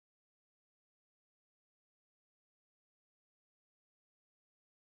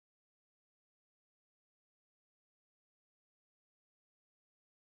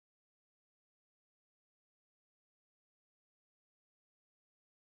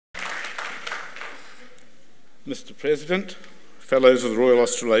Mr. President, Fellows of the Royal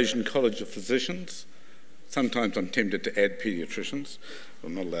Australasian College of Physicians, sometimes I'm tempted to add paediatricians, but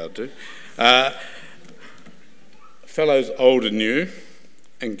I'm not allowed to, fellows old and new,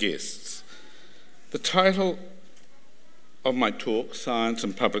 and guests. The title of my talk, Science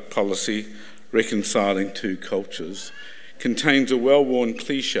and Public Policy, Reconciling Two Cultures, contains a well-worn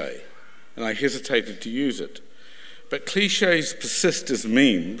cliche, and I hesitated to use it. But cliches persist as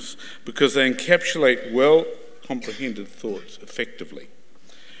memes because they encapsulate well-comprehended thoughts effectively.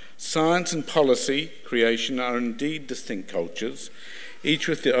 Science and policy creation are indeed distinct cultures, each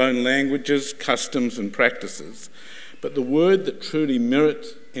with their own languages, customs and practices, but the word that truly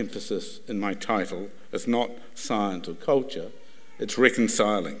merits emphasis in my title is not science or culture, it's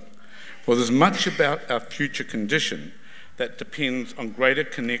reconciling. Well, there's much about our future condition that depends on greater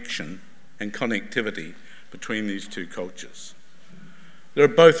connection and connectivity between these two cultures. There are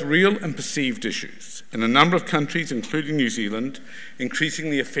both real and perceived issues. In a number of countries, including New Zealand,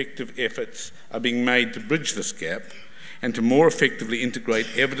 increasingly effective efforts are being made to bridge this gap and to more effectively integrate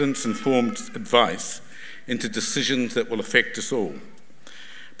evidence-informed advice into decisions that will affect us all.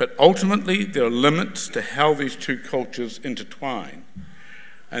 But ultimately, there are limits to how these two cultures intertwine,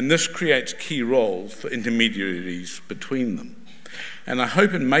 and this creates key roles for intermediaries between them. And I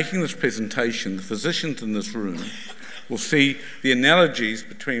hope in making this presentation, the physicians in this room will see the analogies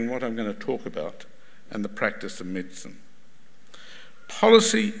between what I'm going to talk about and the practice of medicine.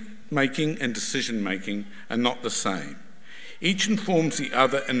 Policy making and decision making are not the same. Each informs the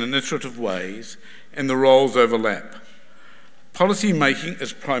other in iterative ways, and the roles overlap. Policy making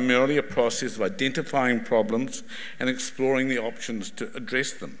is primarily a process of identifying problems and exploring the options to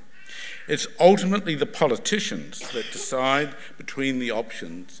address them. It's ultimately the politicians that decide between the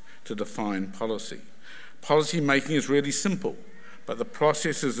options to define policy. Policy making is really simple, but the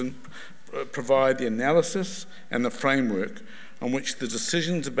processes provide the analysis and the framework on which the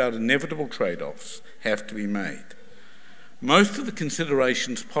decisions about inevitable trade-offs have to be made. Most of the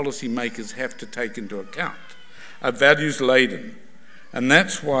considerations policymakers have to take into account are values-laden, and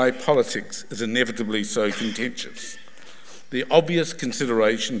that's why politics is inevitably so contentious. The obvious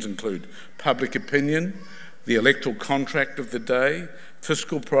considerations include public opinion, the electoral contract of the day,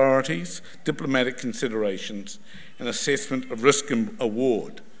 fiscal priorities, diplomatic considerations, and assessment of risk and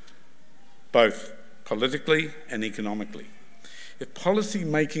reward, both politically and economically. If policy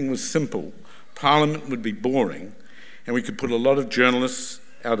making was simple, Parliament would be boring, and we could put a lot of journalists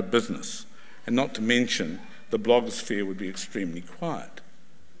out of business, and not to mention the blogosphere would be extremely quiet.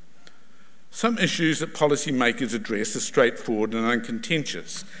 Some issues that policymakers address are straightforward and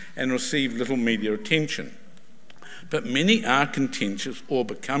uncontentious and receive little media attention. But many are contentious or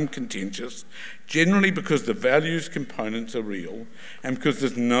become contentious, generally because the values components are real and because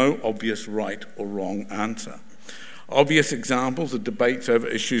there's no obvious right or wrong answer. Obvious examples are debates over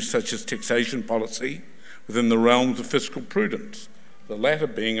issues such as taxation policy within the realms of fiscal prudence, the latter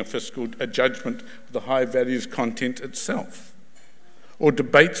being a judgment of the high values content itself, or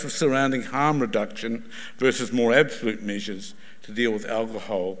debates surrounding harm reduction versus more absolute measures to deal with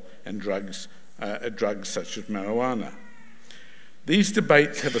alcohol and drugs such as marijuana. These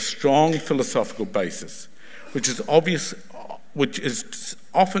debates have a strong philosophical basis, which is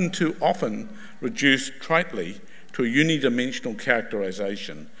often too often reduced tritely to a unidimensional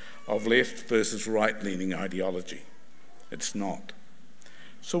characterization of left versus right-leaning ideology. It's not.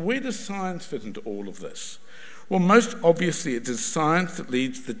 So where does science fit into all of this? Well, most obviously it is science that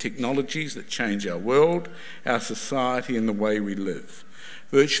leads the technologies that change our world, our society, and the way we live.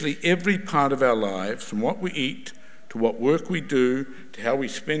 Virtually every part of our lives, from what we eat, to what work we do, to how we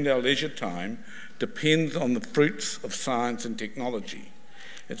spend our leisure time, depends on the fruits of science and technology.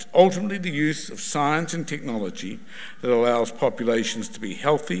 It's ultimately the use of science and technology that allows populations to be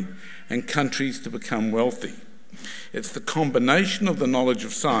healthy and countries to become wealthy. It's the combination of the knowledge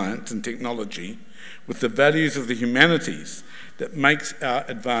of science and technology with the values of the humanities that makes our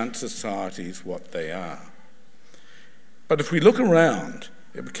advanced societies what they are. But if we look around,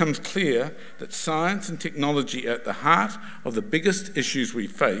 it becomes clear that science and technology are at the heart of the biggest issues we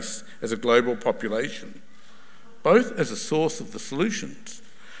face as a global population, both as a source of the solutions,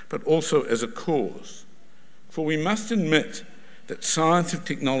 but also as a cause. For we must admit that science and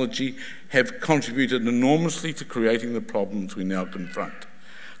technology have contributed enormously to creating the problems we now confront.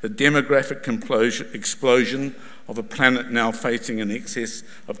 The demographic explosion of a planet now facing in excess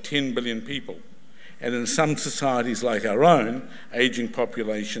of 10 billion people, and in some societies like our own, ageing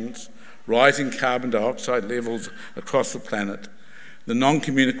populations, rising carbon dioxide levels across the planet, the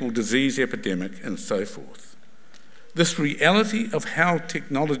non-communicable disease epidemic, and so forth. This reality of how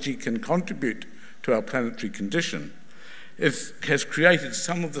technology can contribute to our planetary condition has created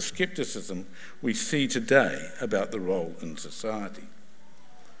some of the scepticism we see today about the role in society.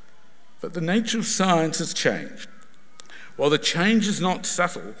 But the nature of science has changed. While the change is not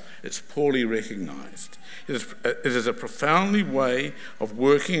subtle, it's poorly recognised. It is a profoundly way of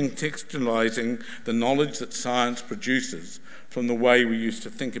working and textualising the knowledge that science produces from the way we used to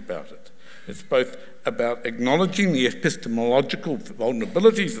think about it. It's both about acknowledging the epistemological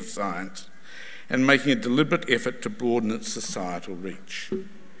vulnerabilities of science and making a deliberate effort to broaden its societal reach.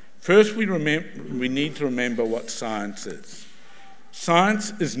 First, we need to remember what science is.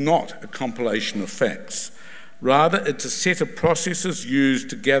 Science is not a compilation of facts. Rather, it's a set of processes used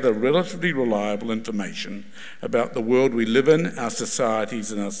to gather relatively reliable information about the world we live in, our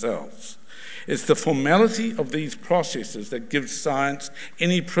societies, and ourselves. It's the formality of these processes that gives science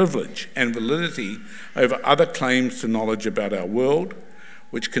any privilege and validity over other claims to knowledge about our world,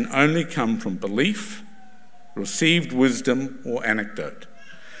 which can only come from belief, received wisdom, or anecdote.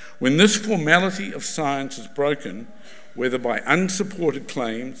 When this formality of science is broken, whether by unsupported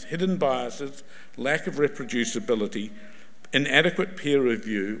claims, hidden biases, lack of reproducibility, inadequate peer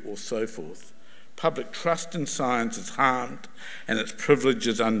review, or so forth, public trust in science is harmed and its privilege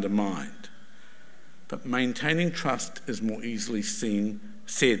is undermined. But maintaining trust is more easily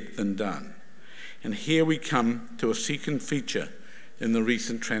said than done. And here we come to a second feature in the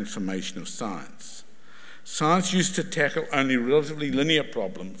recent transformation of science. Science used to tackle only relatively linear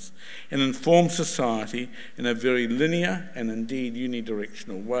problems and inform society in a very linear and indeed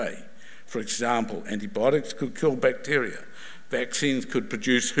unidirectional way. For example, antibiotics could kill bacteria, vaccines could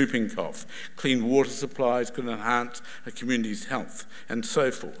produce whooping cough, clean water supplies could enhance a community's health, and so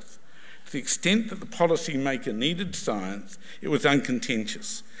forth. To the extent that the policymaker needed science, it was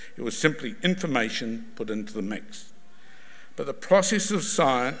uncontentious. It was simply information put into the mix. But the process of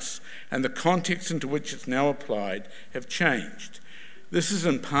science and the context into which it's now applied have changed. This is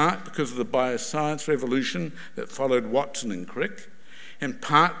in part because of the bioscience revolution that followed Watson and Crick, in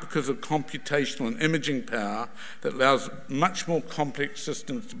part because of computational and imaging power that allows much more complex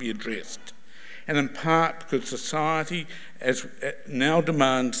systems to be addressed, and in part because society now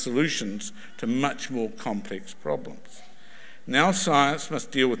demands solutions to much more complex problems. Now science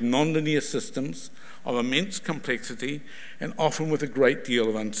must deal with nonlinear systems of immense complexity and often with a great deal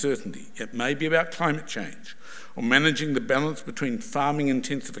of uncertainty. It may be about climate change or managing the balance between farming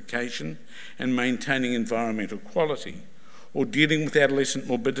intensification and maintaining environmental quality, or dealing with adolescent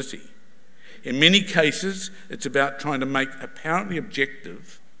morbidity. In many cases, it's about trying to make apparently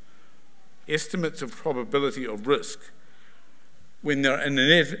objective estimates of probability of risk when there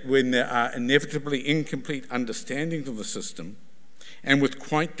are inevitably incomplete understandings of the system and with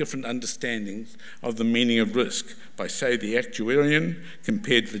quite different understandings of the meaning of risk by, say, the actuarian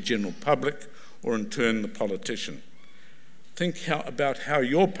compared to the general public or, in turn, the politician. Think about how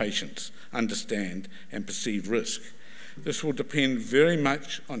your patients understand and perceive risk. This will depend very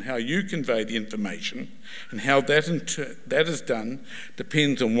much on how you convey the information, and how that is done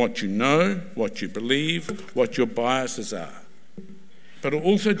depends on what you know, what you believe, what your biases are. But it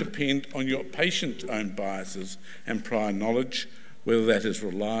will also depend on your patient's own biases and prior knowledge, whether that is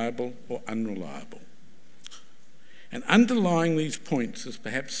reliable or unreliable. And underlying these points is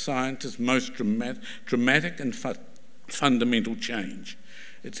perhaps science's most dramatic and fundamental change,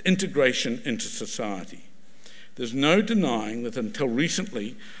 its integration into society. There's no denying that until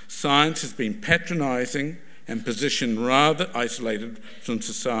recently, science has been patronising and positioned rather isolated from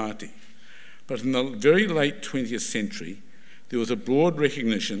society. But in the very late 20th century, there was a broad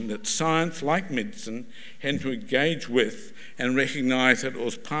recognition that science, like medicine, had to engage with and recognise that it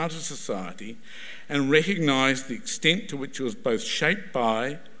was part of society, and recognise the extent to which it was both shaped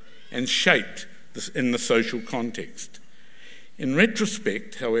by and shaped in the social context. In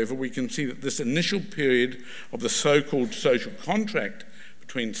retrospect, however, we can see that this initial period of the so-called social contract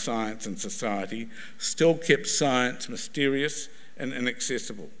between science and society still kept science mysterious and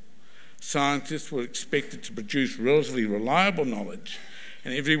inaccessible. Scientists were expected to produce relatively reliable knowledge,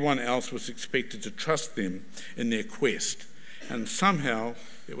 and everyone else was expected to trust them in their quest. And somehow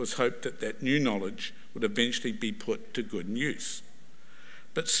it was hoped that that new knowledge would eventually be put to good use.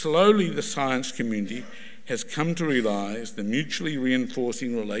 But slowly the science community has come to realise the mutually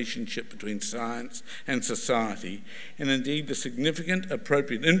reinforcing relationship between science and society, and indeed the significant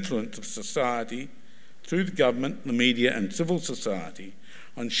appropriate influence of society through the government, the media and civil society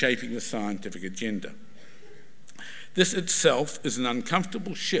on shaping the scientific agenda. This itself is an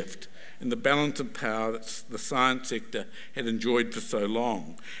uncomfortable shift in the balance of power that the science sector had enjoyed for so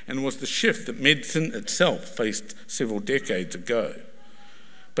long, and was the shift that medicine itself faced several decades ago.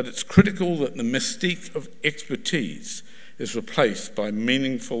 but it's critical that the mystique of expertise is replaced by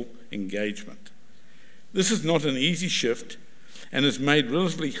meaningful engagement. This is not an easy shift and is made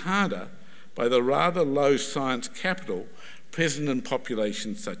relatively harder by the rather low science capital present in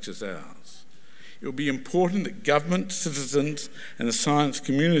populations such as ours. It will be important that government, citizens and the science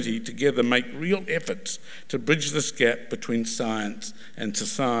community together make real efforts to bridge this gap between science and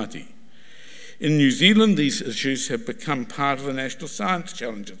society. In New Zealand, these issues have become part of the national science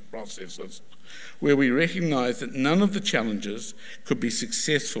challenges processes, where we recognise that none of the challenges could be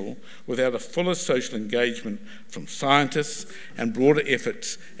successful without a fuller social engagement from scientists and broader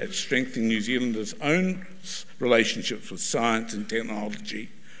efforts at strengthening New Zealanders' own relationships with science and technology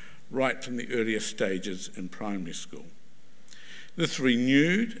right from the earliest stages in primary school. This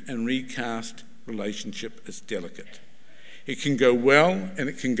renewed and recast relationship is delicate. It can go well and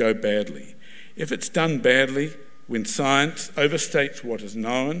it can go badly. If it's done badly, when science overstates what is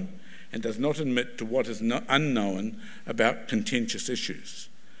known and does not admit to what is unknown about contentious issues.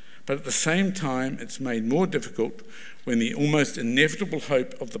 But at the same time, it's made more difficult when the almost inevitable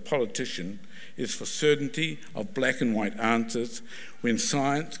hope of the politician is for certainty of black and white answers, when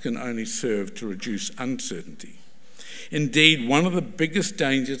science can only serve to reduce uncertainty. Indeed, one of the biggest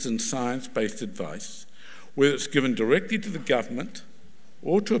dangers in science-based advice, whether it's given directly to the government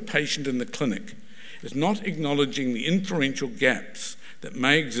or to a patient in the clinic, is not acknowledging the inferential gaps that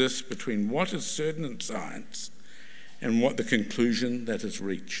may exist between what is certain in science and what the conclusion that is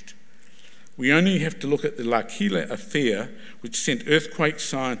reached. We only have to look at the L'Aquila affair, which sent earthquake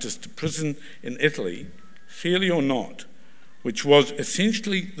scientists to prison in Italy, fairly or not, which was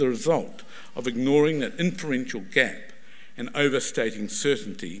essentially the result of ignoring that inferential gap and overstating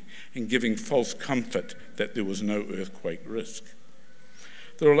certainty and giving false comfort that there was no earthquake risk.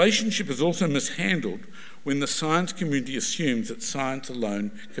 The relationship is also mishandled when the science community assumes that science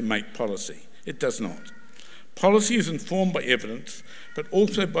alone can make policy. It does not. Policy is informed by evidence, but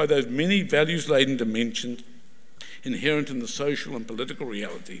also by those many values-laden dimensions inherent in the social and political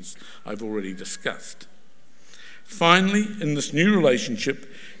realities I've already discussed. Finally, in this new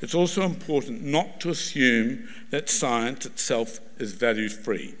relationship, it's also important not to assume that science itself is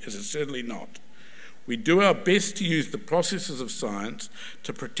values-free, as it's certainly not. We do our best to use the processes of science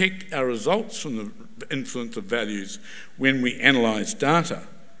to protect our results from the influence of values when we analyse data,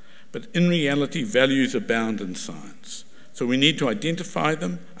 but in reality, values abound in science. So we need to identify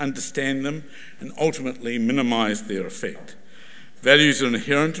them, understand them, and ultimately minimise their effect. Values are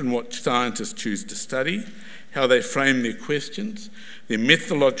inherent in what scientists choose to study, how they frame their questions, their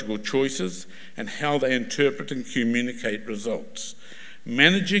methodological choices, and how they interpret and communicate results.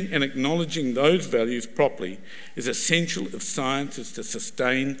 Managing and acknowledging those values properly is essential if science is to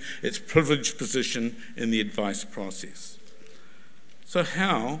sustain its privileged position in the advice process. So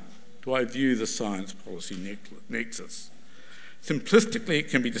how do I view the science policy nexus? Simplistically, it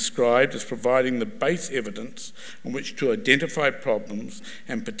can be described as providing the base evidence on which to identify problems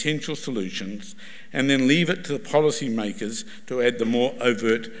and potential solutions, and then leave it to the policy makers to add the more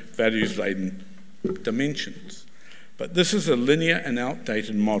overt values-laden dimensions. But this is a linear and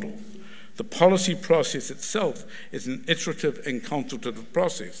outdated model. The policy process itself is an iterative and consultative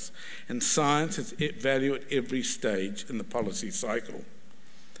process, and science has value at every stage in the policy cycle.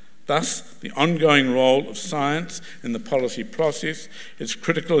 Thus, the ongoing role of science in the policy process is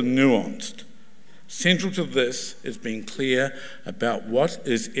critical and nuanced. Central to this is being clear about what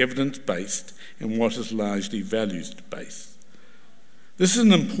is evidence-based and what is largely values-based. This is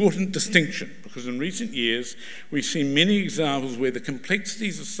an important distinction because in recent years we've seen many examples where the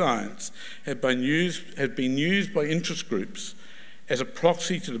complexities of science have been used by interest groups as a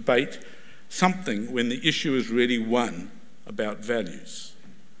proxy to debate something when the issue is really one about values.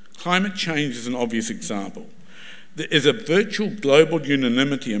 Climate change is an obvious example. There is a virtual global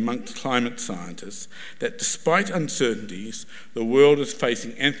unanimity amongst climate scientists that despite uncertainties, the world is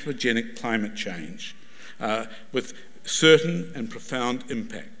facing anthropogenic climate change with certain and profound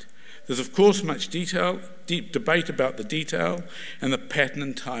impact. There's of course much deep debate about the detail and the pattern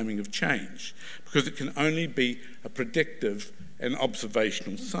and timing of change, because it can only be a predictive and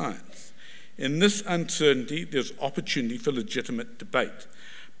observational science. In this uncertainty, there's opportunity for legitimate debate,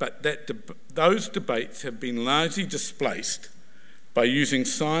 but those debates have been largely displaced by using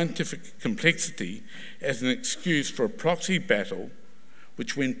scientific complexity as an excuse for a proxy battle,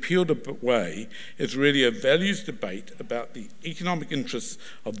 which when peeled away is really a values debate about the economic interests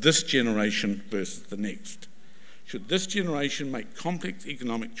of this generation versus the next. Should this generation make complex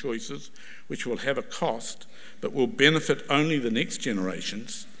economic choices which will have a cost but will benefit only the next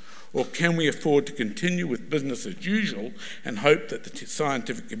generations, Or can we afford to continue with business as usual and hope that the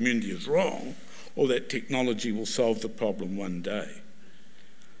scientific community is wrong, or that technology will solve the problem one day?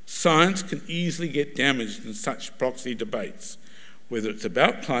 Science can easily get damaged in such proxy debates, whether it's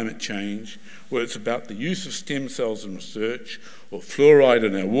about climate change, whether it's about the use of stem cells in research, or fluoride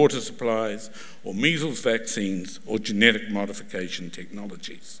in our water supplies, or measles vaccines, or genetic modification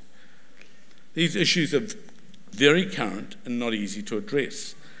technologies. These issues are very current and not easy to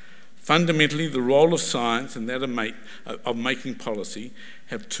address. Fundamentally, the role of science and that of making policy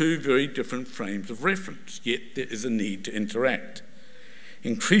have two very different frames of reference, yet there is a need to interact.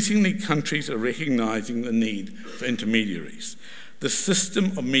 Increasingly, countries are recognising the need for intermediaries. The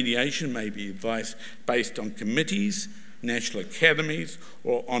system of mediation may be based on committees, national academies,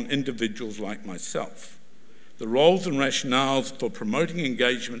 or on individuals like myself. The roles and rationales for promoting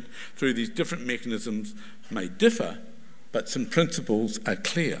engagement through these different mechanisms may differ, but some principles are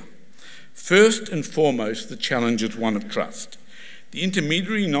clear. First and foremost, the challenge is one of trust. The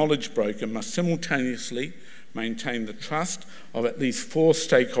intermediary knowledge broker must simultaneously maintain the trust of at least 4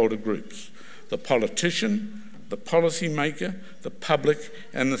 stakeholder groups: the politician, the policymaker, the public,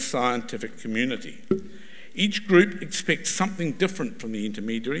 and the scientific community. Each group expects something different from the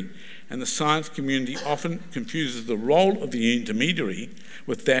intermediary, and the science community often confuses the role of the intermediary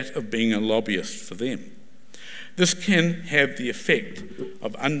with that of being a lobbyist for them. This can have the effect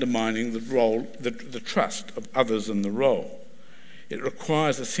of undermining the trust of others in the role. It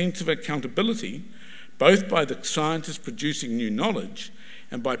requires a sense of accountability, both by the scientists producing new knowledge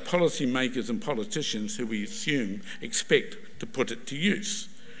and by policymakers and politicians who we expect to put it to use.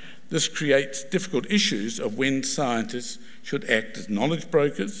 This creates difficult issues of when scientists should act as knowledge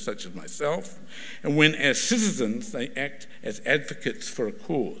brokers, such as myself, and when, as citizens, they act as advocates for a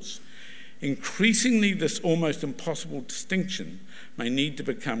cause. Increasingly, this almost impossible distinction may need to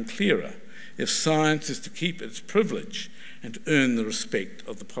become clearer if science is to keep its privilege and to earn the respect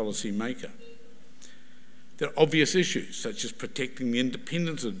of the policymaker. There are obvious issues, such as protecting the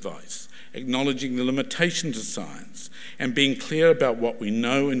independence of advice, acknowledging the limitations of science, and being clear about what we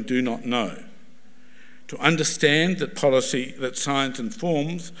know and do not know. To understand that science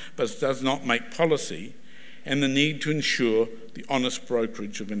informs but does not make policy, and the need to ensure the honest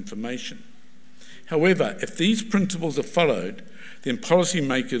brokerage of information. However, if these principles are followed, then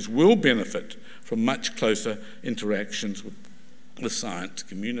policymakers will benefit from much closer interactions with the science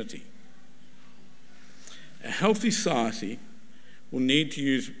community. A healthy society will need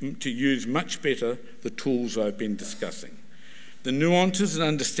to use much better the tools I've been discussing. The nuances and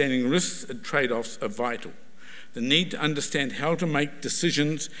understanding risks and trade-offs are vital. The need to understand how to make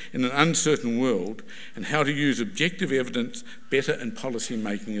decisions in an uncertain world and how to use objective evidence better in policy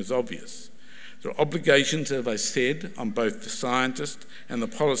making is obvious. There are obligations, as I said, on both the scientist and the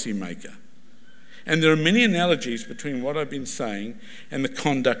policy maker. And there are many analogies between what I've been saying and the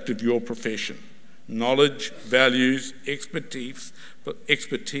conduct of your profession. Knowledge, values, expertise,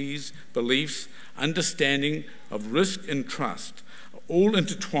 beliefs, understanding of risk and trust are all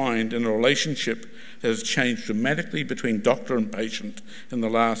intertwined in a relationship that has changed dramatically between doctor and patient in the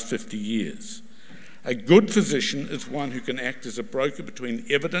last 50 years. A good physician is one who can act as a broker between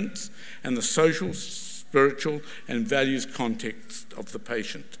evidence and the social, spiritual, and values context of the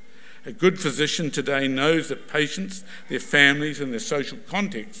patient. A good physician today knows that patients, their families, and their social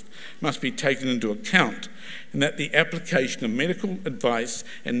context must be taken into account, and that the application of medical advice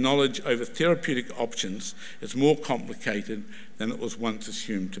and knowledge over therapeutic options is more complicated than it was once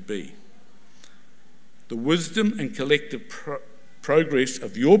assumed to be. The wisdom and collective progress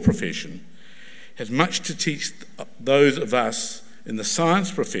of your profession has much to teach those of us in the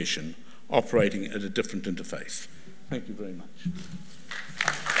science profession operating at a different interface. Thank you very much.